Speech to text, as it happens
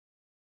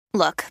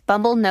Look,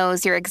 Bumble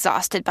knows you're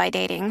exhausted by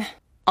dating.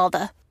 All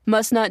the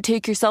must not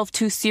take yourself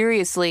too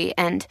seriously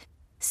and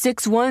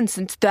 6'1"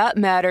 since that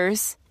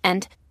matters.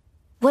 And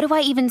what do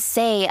I even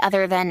say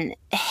other than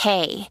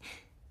hey?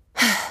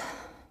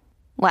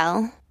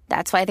 Well,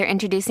 that's why they're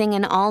introducing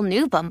an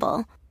all-new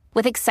Bumble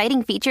with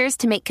exciting features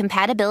to make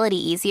compatibility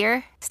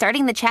easier,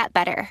 starting the chat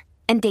better,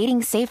 and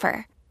dating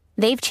safer.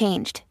 They've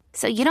changed,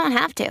 so you don't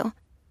have to.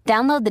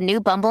 Download the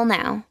new Bumble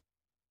now.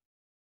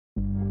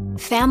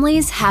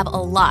 Families have a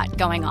lot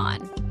going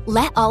on.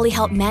 Let Ollie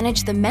help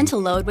manage the mental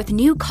load with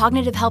new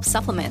cognitive help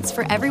supplements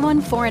for everyone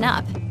 4 and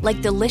up,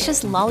 like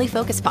delicious Lolly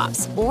Focus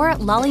Pops or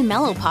Lolly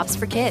Mellow Pops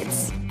for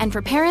kids. And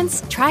for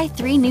parents, try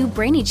 3 new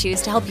Brainy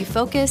Chews to help you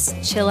focus,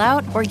 chill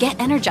out, or get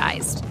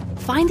energized.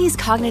 Find these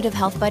cognitive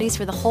health buddies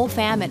for the whole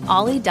fam at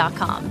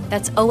ollie.com.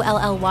 That's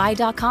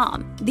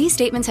OLLY.com. These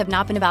statements have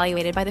not been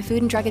evaluated by the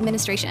Food and Drug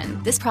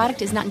Administration. This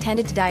product is not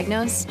intended to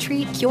diagnose,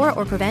 treat, cure,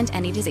 or prevent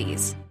any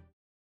disease.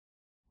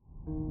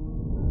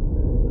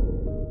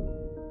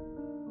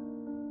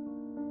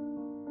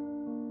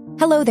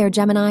 Hello there,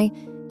 Gemini,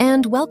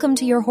 and welcome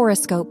to your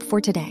horoscope for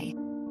today,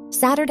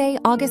 Saturday,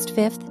 August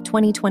 5th,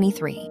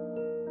 2023.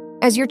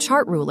 As your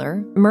chart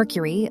ruler,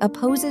 Mercury,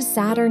 opposes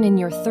Saturn in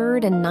your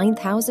 3rd and 9th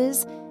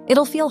houses,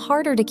 it'll feel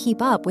harder to keep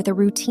up with a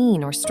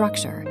routine or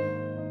structure.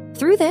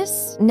 Through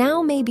this,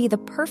 now may be the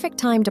perfect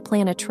time to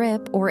plan a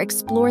trip or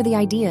explore the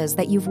ideas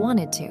that you've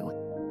wanted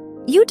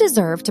to. You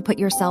deserve to put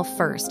yourself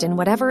first in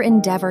whatever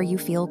endeavor you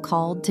feel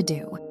called to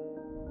do.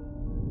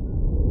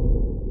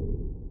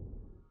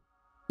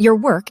 Your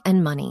work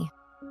and money.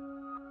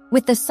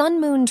 With the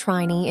Sun-Moon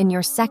trine in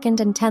your 2nd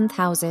and 10th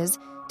houses,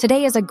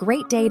 today is a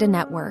great day to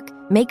network,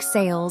 make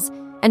sales,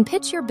 and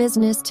pitch your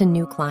business to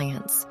new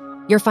clients.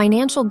 Your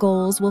financial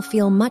goals will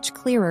feel much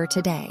clearer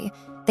today.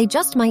 They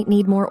just might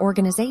need more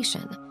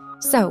organization.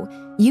 So,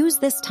 use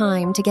this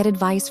time to get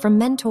advice from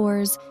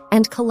mentors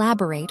and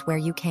collaborate where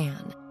you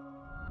can.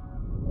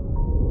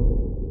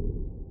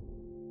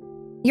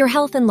 Your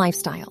health and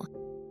lifestyle.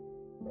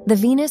 The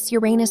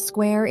Venus-Uranus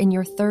square in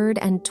your 3rd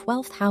and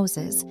 12th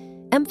houses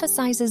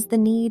emphasizes the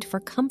need for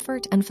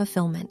comfort and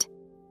fulfillment.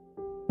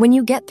 When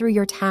you get through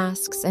your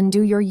tasks and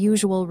do your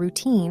usual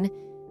routine,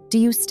 do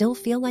you still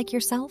feel like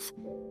yourself?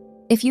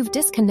 If you've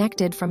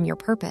disconnected from your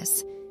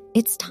purpose,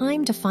 it's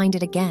time to find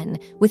it again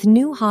with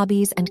new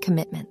hobbies and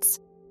commitments.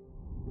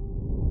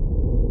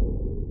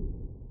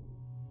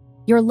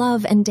 Your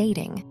love and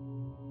dating.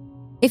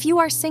 If you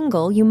are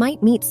single, you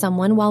might meet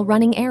someone while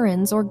running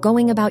errands or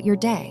going about your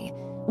day.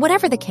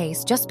 Whatever the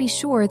case, just be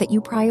sure that you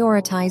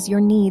prioritize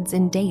your needs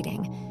in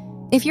dating.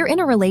 If you're in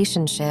a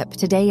relationship,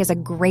 today is a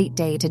great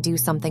day to do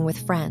something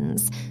with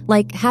friends,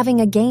 like having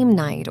a game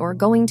night or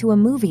going to a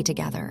movie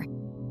together.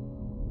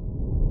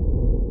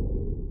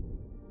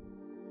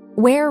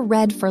 Wear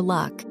red for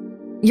luck.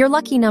 Your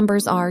lucky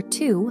numbers are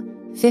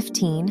 2,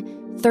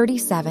 15,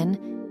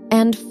 37,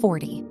 and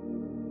 40.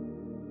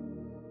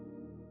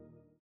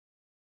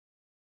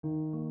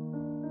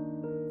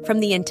 From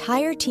the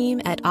entire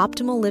team at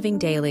Optimal Living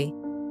Daily,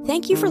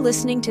 thank you for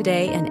listening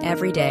today and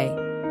every day.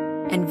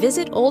 And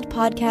visit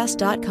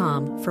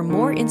oldpodcast.com for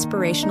more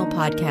inspirational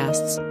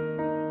podcasts.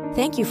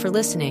 Thank you for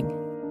listening.